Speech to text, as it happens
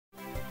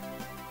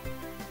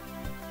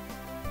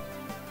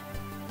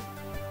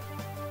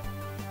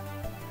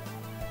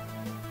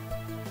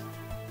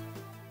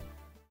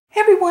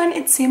Everyone,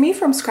 it's Sammy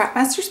from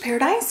Scrapmaster's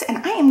Paradise, and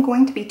I am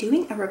going to be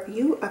doing a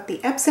review of the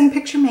Epson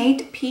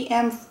Picturemate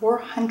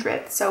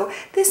PM400. So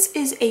this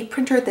is a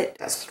printer that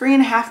does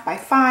 3.5 by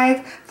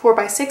 5, 4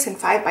 by 6, and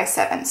 5 by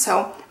 7.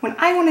 So when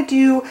I want to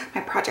do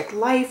my project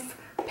life,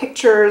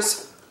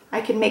 pictures, I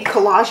can make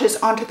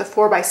collages onto the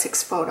 4 by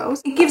 6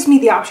 photos. It gives me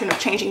the option of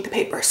changing the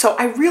paper. So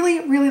I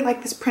really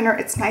like this printer.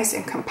 It's nice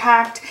and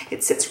compact.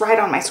 It sits right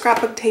on my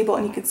scrapbook table,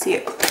 and you can see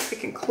it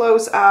can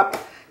close up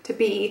to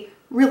be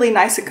really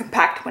nice and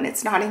compact when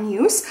it's not in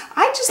use.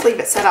 I just leave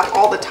it set up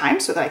all the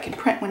time so that I can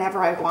print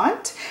whenever I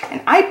want.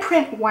 And I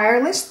print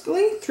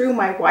wirelessly through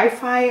my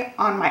Wi-Fi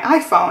on my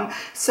iPhone,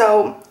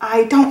 so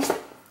I don't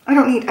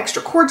need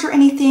extra cords or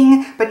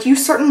anything, but you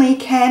certainly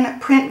can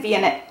print via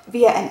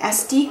an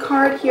SD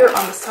card here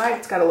on the side.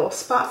 It's got a little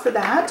spot for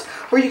that.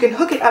 Or you can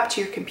hook it up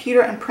to your computer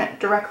and print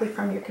directly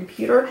from your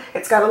computer.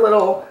 It's got a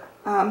little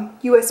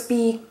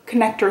USB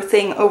connector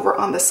thing over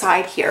on the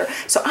side here.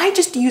 So I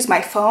just use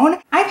my phone.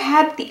 I've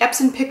had the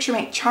Epson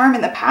Picturemate charm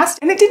in the past,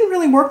 and it didn't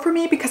really work for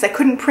me because I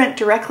couldn't print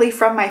directly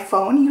from my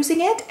phone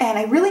using it, and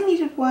I really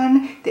needed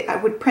one that I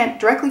would print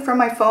directly from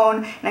my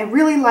phone, and I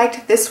really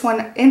liked this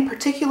one in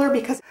particular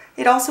because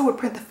it also would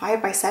print the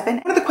 5 by 7.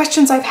 One of the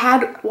questions I've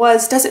had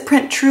was, does it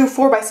print true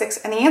 4 by 6?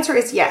 And the answer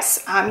is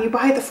yes. You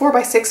buy the 4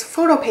 by 6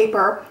 photo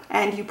paper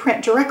and you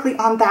print directly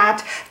on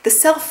that. The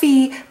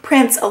selfie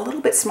prints a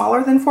little bit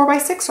smaller than 4 by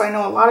 6, so I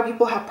know a lot of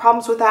people have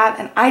problems with that,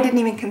 and I didn't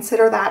even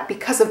consider that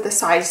because of the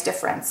size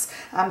difference.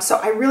 So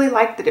I really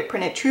liked that it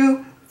printed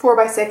true 4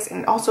 by 6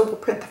 and also will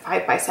print the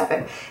 5 by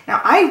 7. Now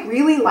I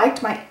really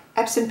liked my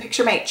Epson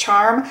Picturemate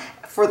charm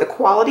for the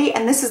quality,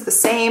 and this is the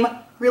same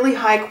really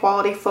high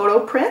quality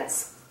photo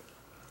prints.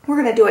 We're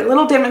going to do a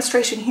little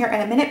demonstration here in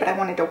a minute, but I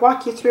wanted to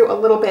walk you through a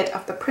little bit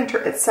of the printer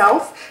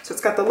itself. So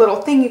it's got the little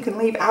thing you can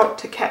leave out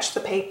to catch the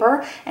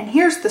paper. And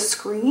here's the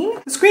screen.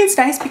 The screen's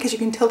nice because you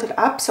can tilt it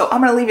up, so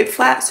I'm going to leave it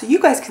flat so you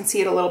guys can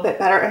see it a little bit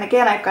better. And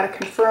again, I've got to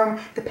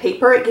confirm the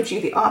paper. It gives you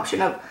the option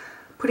of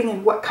putting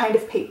in what kind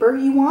of paper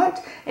you want.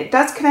 It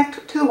does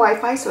connect to the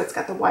Wi-Fi, so it's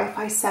got the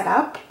Wi-Fi set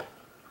up.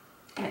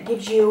 And it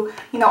gives you,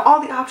 all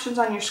the options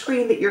on your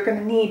screen that you're going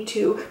to need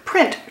to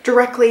print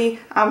directly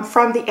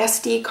from the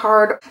SD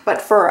card.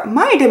 But for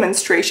my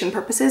demonstration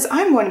purposes,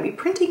 I'm going to be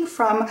printing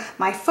from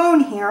my phone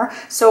here.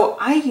 So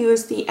I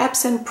use the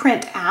Epson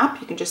Print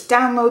app. You can just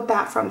download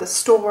that from the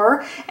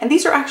store. And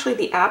these are actually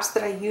the apps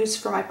that I use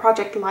for my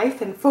project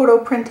life and photo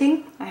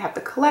printing. I have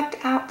the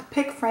Collect app, the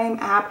Pick Frame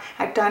app.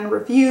 I've done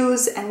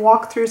reviews and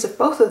walkthroughs of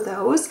both of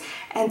those.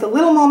 And the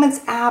Little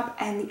Moments app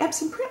and the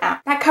Epson Print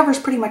app. That covers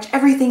pretty much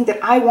everything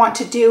that I want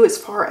to do as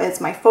far as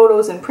my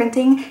photos and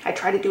printing. I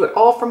try to do it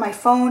all from my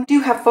phone. I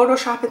do have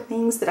Photoshop and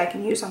things that I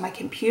can use on my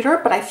computer,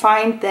 but I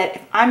find that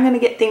if I'm going to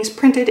get things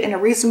printed in a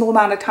reasonable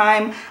amount of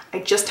time, I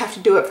just have to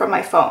do it from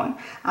my phone.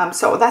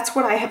 So that's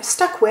what I have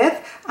stuck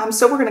with.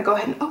 So we're going to go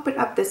ahead and open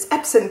up this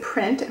Epson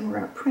Print, and we're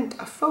going to print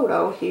a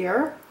photo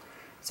here.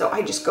 So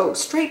I just go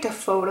straight to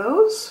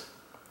Photos,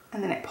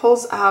 and then it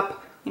pulls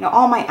up,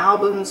 all my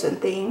albums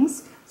and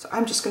things. So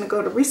I'm just going to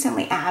go to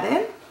Recently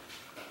Added.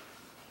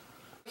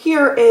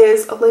 Here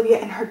is Olivia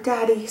and her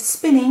daddy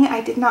spinning.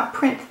 I did not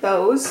print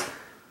those.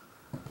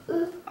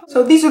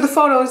 So these are the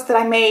photos that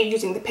I made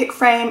using the Pick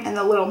Frame and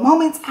the Little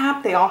Moments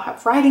app. They all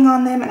have writing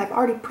on them, and I've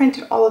already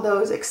printed all of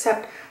those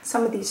except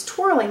some of these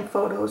twirling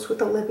photos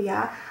with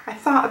Olivia. I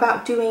thought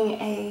about doing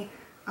a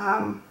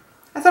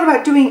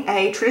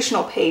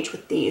traditional page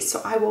with these, so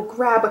I will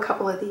grab a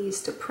couple of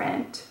these to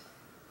print.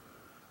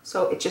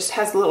 So it just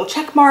has a little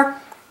check mark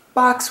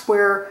box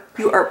where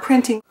you are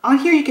printing. On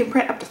here you can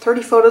print up to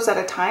 30 photos at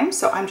a time,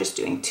 so I'm just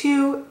doing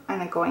 2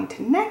 and I'm going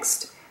to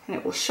Next, and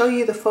it will show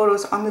you the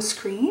photos on the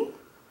screen.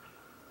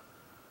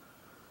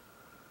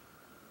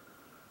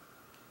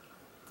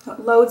 So it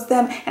loads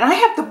them, and I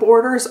have the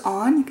borders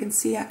on. You can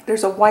see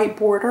there's a white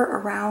border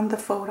around the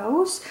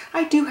photos.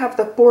 I do have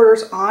the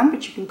borders on,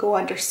 but you can go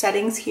under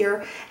Settings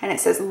here and it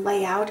says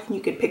Layout, and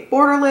you can pick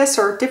borderless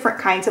or different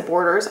kinds of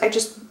borders. I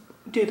just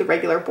do the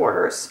regular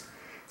borders.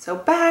 So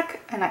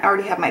back, and I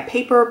already have my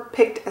paper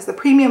picked as the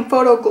Premium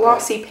Photo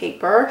Glossy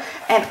paper,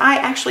 and I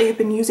actually have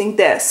been using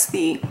this,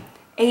 the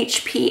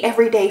HP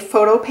Everyday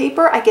Photo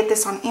Paper. I get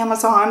this on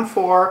Amazon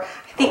for,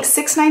 I think,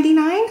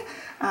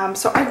 $6.99.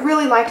 So I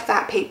really liked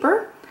that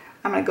paper.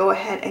 I'm going to go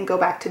ahead and go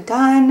back to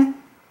Done,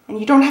 and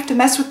you don't have to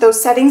mess with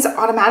those settings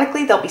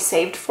automatically. They'll be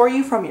saved for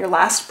you from your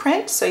last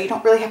print, so you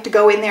don't really have to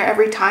go in there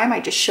every time. I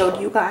just showed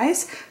you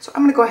guys. So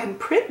I'm going to go ahead and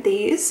print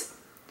these.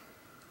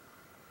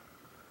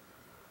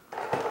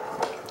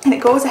 And it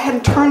goes ahead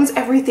and turns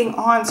everything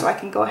on so I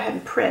can go ahead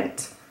and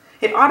print.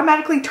 It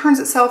automatically turns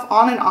itself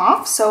on and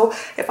off, so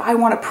if I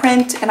want to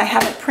print and I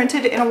haven't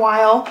printed in a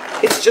while,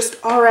 it's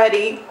just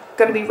already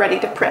going to be ready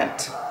to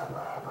print.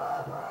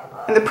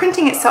 And the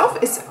printing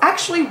itself is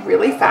actually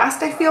really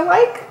fast, I feel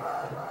like.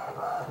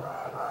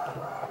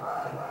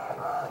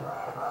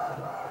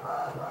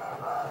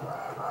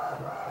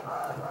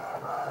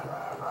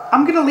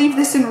 I'm going to leave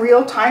this in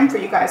real time for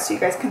you guys so you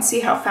guys can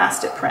see how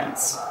fast it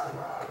prints.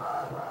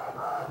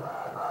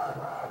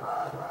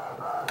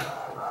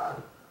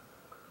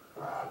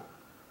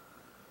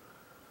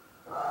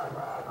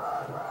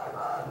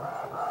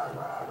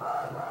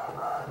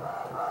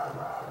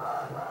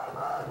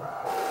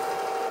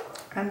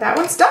 And that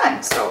one's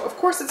done. So of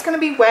course it's gonna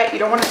be wet. You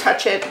don't wanna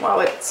touch it while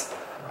it's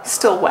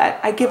still wet.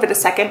 I give it a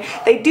second.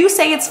 They do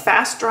say it's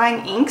fast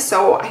drying ink,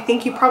 so I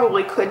think you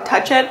probably could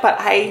touch it, but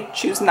I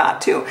choose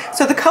not to.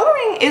 So the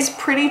coloring is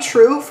pretty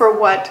true for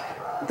what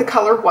the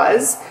color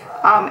was.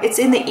 It's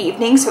in the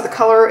evening, so the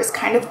color is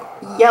kind of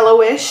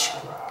yellowish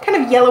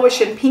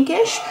and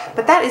pinkish,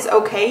 but that is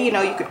okay. You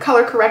know, you could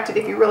color correct it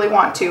if you really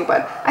want to,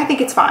 but I think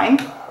it's fine.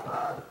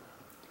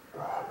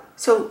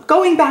 So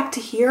going back to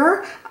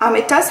here,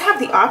 it does have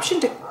the option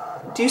to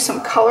do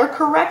some color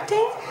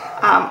correcting.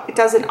 It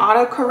does an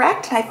auto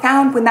correct, and I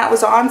found when that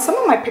was on, some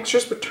of my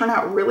pictures would turn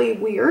out really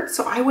weird,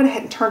 so I went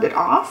ahead and turned it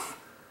off.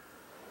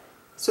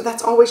 So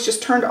that's always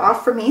just turned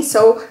off for me.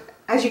 So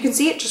as you can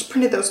see, it just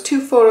printed those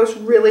 2 photos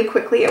really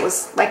quickly. It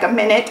was like a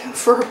minute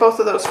for both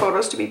of those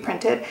photos to be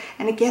printed.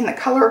 And again, the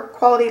color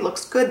quality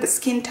looks good. The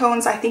skin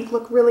tones, I think,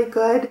 look really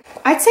good.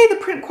 I'd say the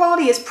print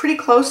quality is pretty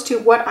close to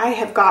what I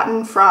have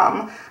gotten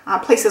from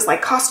places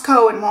like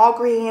Costco and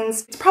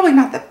Walgreens. It's probably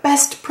not the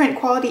best print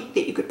quality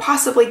that you could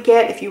possibly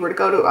get if you were to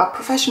go to a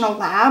professional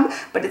lab,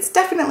 but it's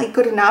definitely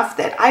good enough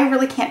that I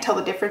really can't tell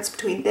the difference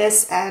between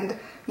this and,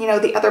 you know,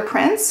 the other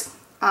prints.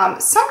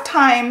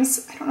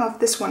 Sometimes, I don't know if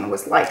this one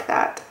was like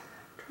that.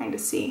 To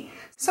see.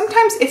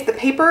 Sometimes if the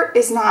paper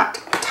is not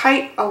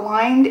tight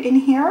aligned in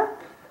here,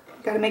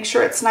 you got to make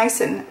sure it's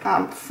nice and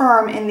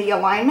firm in the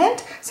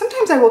alignment.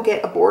 Sometimes I will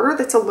get a border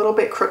that's a little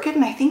bit crooked,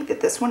 and I think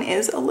that this one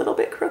is a little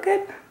bit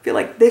crooked. I feel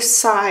like this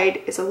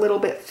side is a little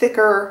bit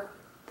thicker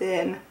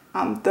than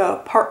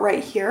the part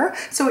right here.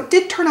 So it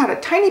did turn out a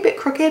tiny bit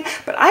crooked,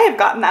 but I have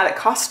gotten that at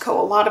Costco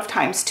a lot of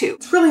times too.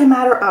 It's really a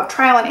matter of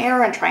trial and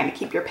error and trying to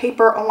keep your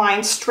paper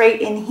aligned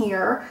straight in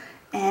here.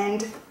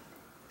 And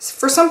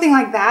for something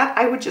like that,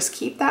 I would just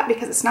keep that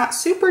because it's not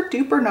super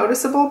duper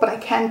noticeable, but I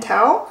can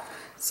tell.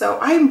 So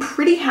I'm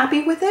pretty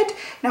happy with it.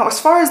 Now, as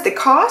far as the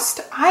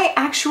cost, I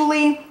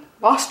actually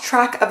lost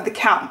track of the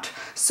count.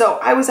 So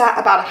I was at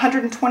about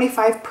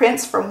 125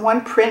 prints from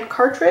one print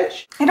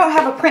cartridge. I don't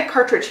have a print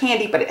cartridge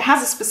handy, but it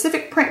has a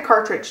specific print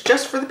cartridge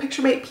just for the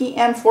Picturemate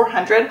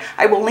PM400.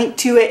 I will link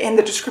to it in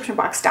the description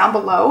box down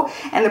below.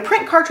 And the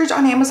print cartridge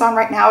on Amazon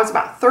right now is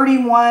about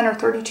 $31 or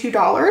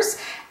 $32.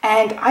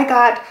 And I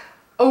got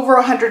over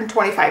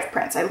 125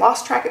 prints. I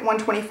lost track at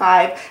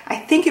 125. I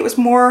think it was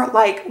more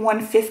like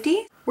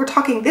 150. We're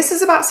talking, this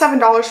is about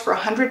 $7 for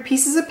 100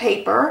 pieces of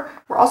paper.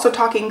 We're also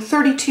talking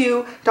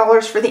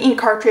 $32 for the ink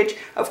cartridge.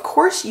 Of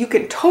course, you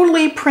can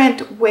totally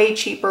print way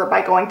cheaper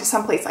by going to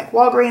someplace like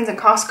Walgreens and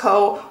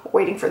Costco,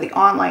 waiting for the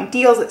online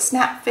deals at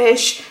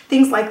Snapfish,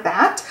 things like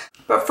that.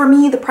 But for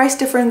me, the price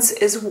difference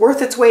is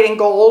worth its weight in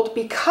gold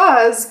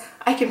because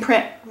I can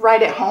print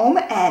right at home,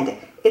 and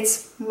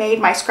it's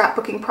made my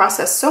scrapbooking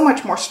process so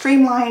much more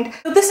streamlined.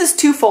 So this is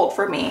twofold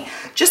for me.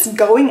 Just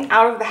going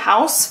out of the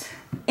house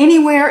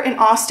anywhere in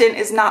Austin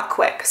is not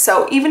quick.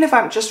 So even if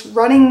I'm just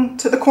running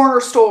to the corner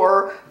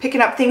store,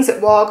 picking up things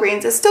at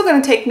Walgreens, it's still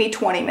gonna take me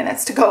 20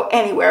 minutes to go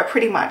anywhere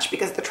pretty much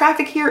because the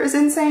traffic here is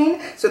insane.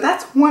 So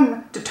that's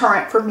one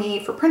deterrent for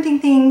me for printing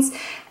things.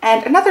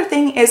 And another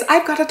thing is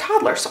I've got a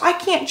toddler, so I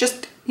can't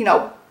just, you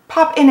know,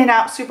 pop in and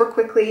out super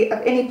quickly of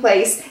any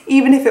place,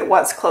 even if it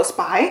was close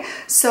by.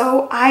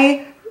 So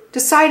I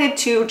decided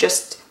to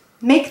just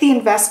make the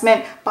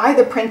investment, buy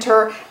the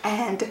printer,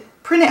 and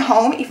print at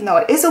home, even though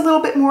it is a little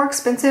bit more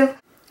expensive.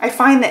 I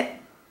find that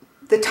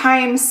the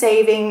time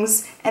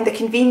savings and the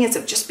convenience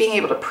of just being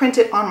able to print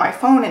it on my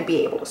phone and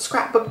be able to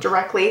scrapbook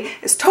directly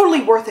is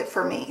totally worth it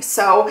for me.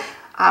 So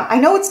I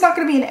know it's not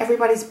going to be in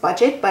everybody's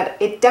budget, but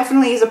it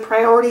definitely is a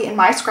priority in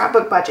my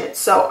scrapbook budget.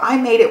 So I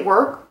made it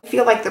work. I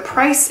feel like the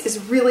price is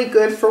really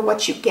good for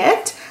what you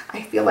get.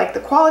 I feel like the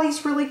quality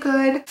is really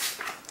good.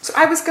 So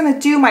I was going to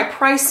do my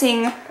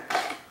pricing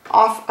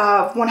off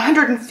of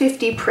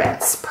 150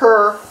 prints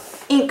per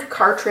ink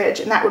cartridge,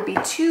 and that would be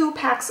 2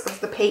 packs of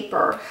the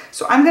paper.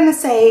 So I'm going to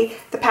say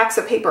the packs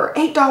of paper are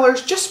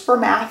 $8 just for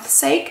math's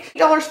sake.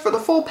 $8 for the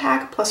full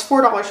pack plus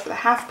 $4 for the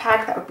half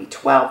pack. That would be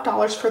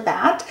 $12 for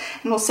that.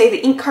 And we'll say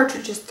the ink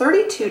cartridge is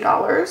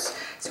 $32.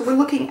 So we're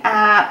looking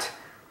at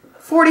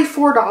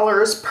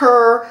 $44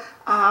 per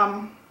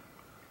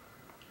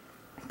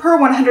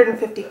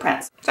 150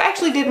 prints. So I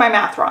actually did my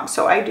math wrong.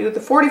 So I do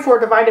the 44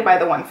 divided by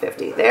the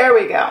 150. There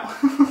we go.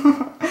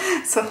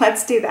 So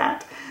let's do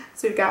that.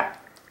 So we've got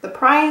the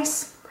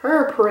price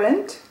per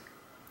print.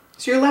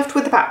 So you're left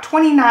with about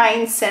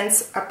 29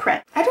 cents a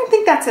print. I don't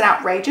think that's an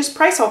outrageous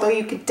price, although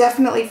you could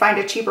definitely find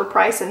a cheaper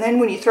price. And then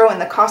when you throw in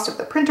the cost of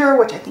the printer,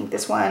 which I think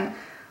this one,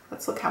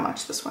 let's look how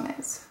much this one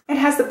is. It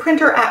has the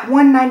printer at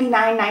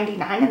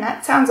 $199.99, and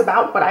that sounds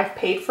about what I've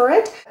paid for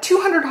it.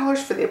 $200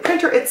 for the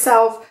printer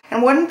itself.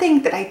 And one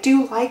thing that I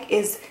do like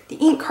is the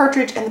ink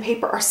cartridge and the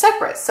paper are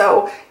separate.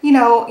 So, you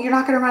know, you're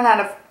not gonna run out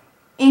of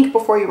ink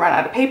before you run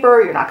out of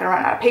paper. You're not gonna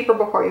run out of paper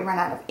before you run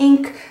out of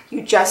ink.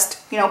 You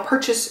just, you know,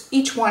 purchase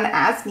each one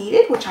as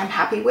needed, which I'm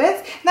happy with.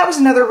 And that was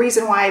another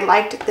reason why I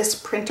liked this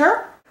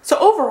printer. So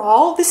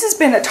overall, this has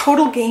been a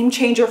total game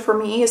changer for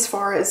me as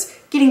far as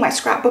getting my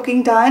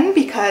scrapbooking done,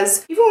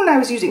 because even when I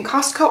was using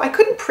Costco, I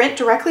couldn't print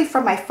directly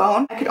from my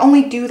phone. I could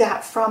only do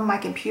that from my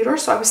computer.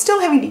 So I was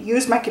still having to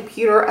use my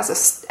computer as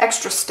an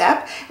extra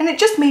step, and it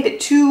just made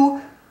it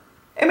too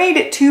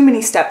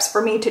many steps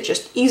for me to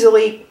just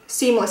easily,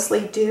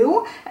 seamlessly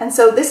do. And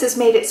so this has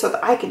made it so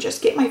that I can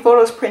just get my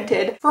photos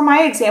printed. For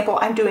my example,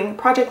 I'm doing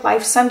Project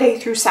Life Sunday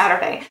through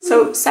Saturday.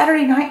 So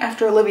Saturday night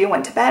after Olivia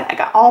went to bed, I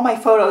got all my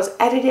photos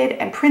edited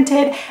and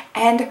printed,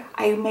 and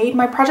I made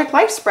my Project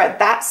Life spread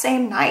that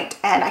same night.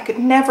 And I could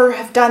never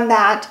have done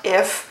that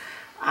if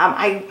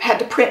I had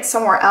to print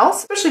somewhere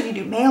else. Especially if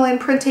you do mail-in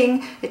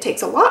printing, it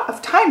takes a lot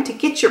of time to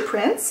get your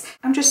prints.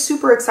 I'm just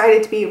super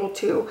excited to be able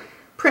to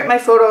print my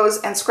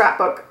photos and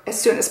scrapbook as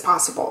soon as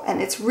possible.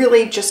 And it's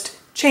really just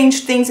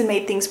changed things and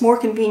made things more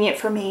convenient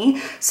for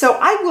me. So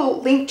I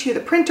will link to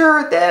the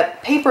printer, the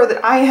paper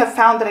that I have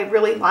found that I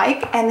really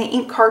like, and the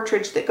ink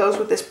cartridge that goes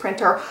with this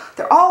printer.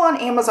 They're all on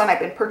Amazon. I've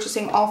been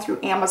purchasing all through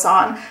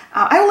Amazon.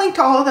 I will link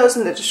to all of those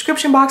in the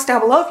description box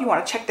down below if you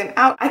want to check them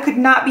out. I could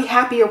not be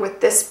happier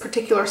with this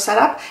particular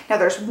setup. Now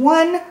there's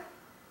one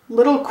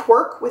little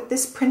quirk with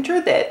this printer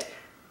that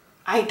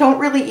I don't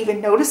really even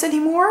notice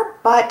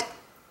anymore, but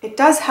it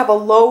does have a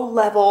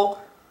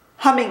low-level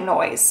humming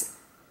noise.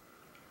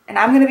 And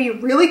I'm going to be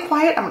really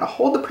quiet. I'm going to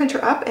hold the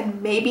printer up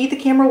and maybe the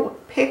camera will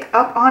pick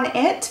up on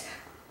it,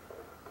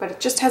 but it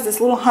just has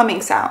this little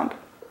humming sound.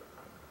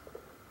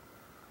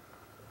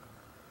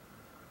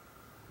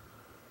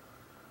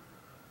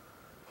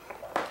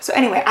 So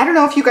anyway, I don't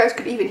know if you guys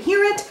could even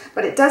hear it,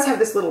 but it does have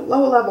this little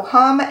low-level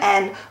hum.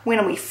 And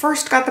when we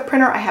first got the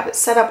printer, I have it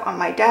set up on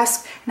my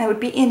desk, and I would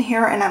be in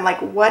here and I'm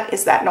like, what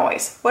is that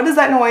noise? What is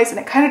that noise? And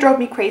it kind of drove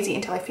me crazy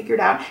until I figured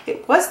out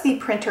it was the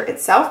printer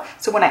itself.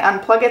 So when I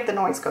unplug it, the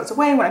noise goes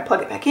away. When I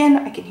plug it back in,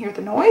 I can hear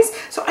the noise.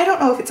 So I don't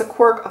know if it's a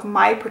quirk of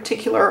my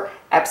particular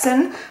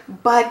Epson,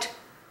 but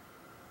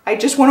I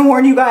just want to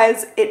warn you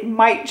guys, it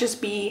might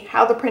just be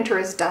how the printer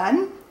is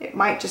done. It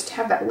might just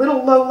have that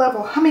little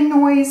low-level humming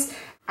noise.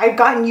 I've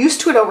gotten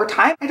used to it over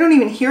time. I don't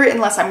even hear it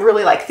unless I'm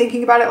really like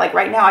thinking about it. Like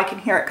right now I can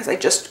hear it because I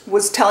just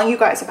was telling you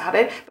guys about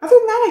it. Other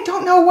than that, I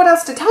don't know what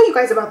else to tell you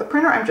guys about the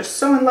printer. I'm just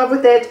so in love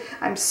with it.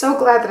 I'm so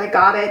glad that I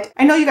got it.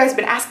 I know you guys have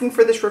been asking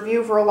for this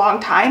review for a long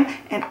time,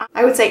 and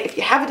I would say if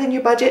you have it in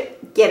your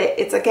budget, get it.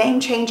 It's a game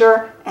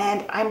changer,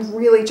 and I'm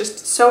really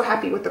just so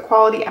happy with the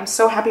quality. I'm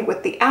so happy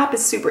with the app.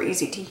 It's super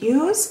easy to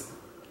use.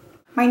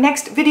 My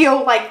next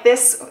video like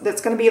this,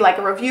 that's going to be like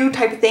a review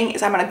type of thing,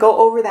 is I'm going to go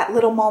over that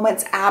Little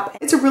Moments app.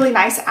 It's a really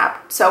nice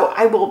app, so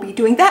I will be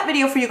doing that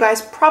video for you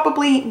guys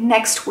probably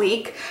next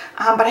week.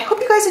 But I hope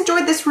you guys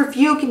enjoyed this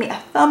review. Give me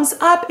a thumbs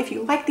up if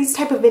you like these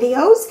type of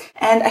videos,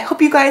 and I hope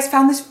you guys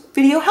found this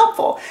video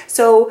helpful.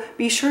 So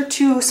be sure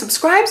to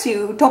subscribe so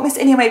you don't miss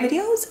any of my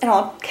videos, and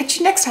I'll catch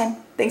you next time.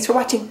 Thanks for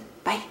watching.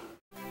 Bye.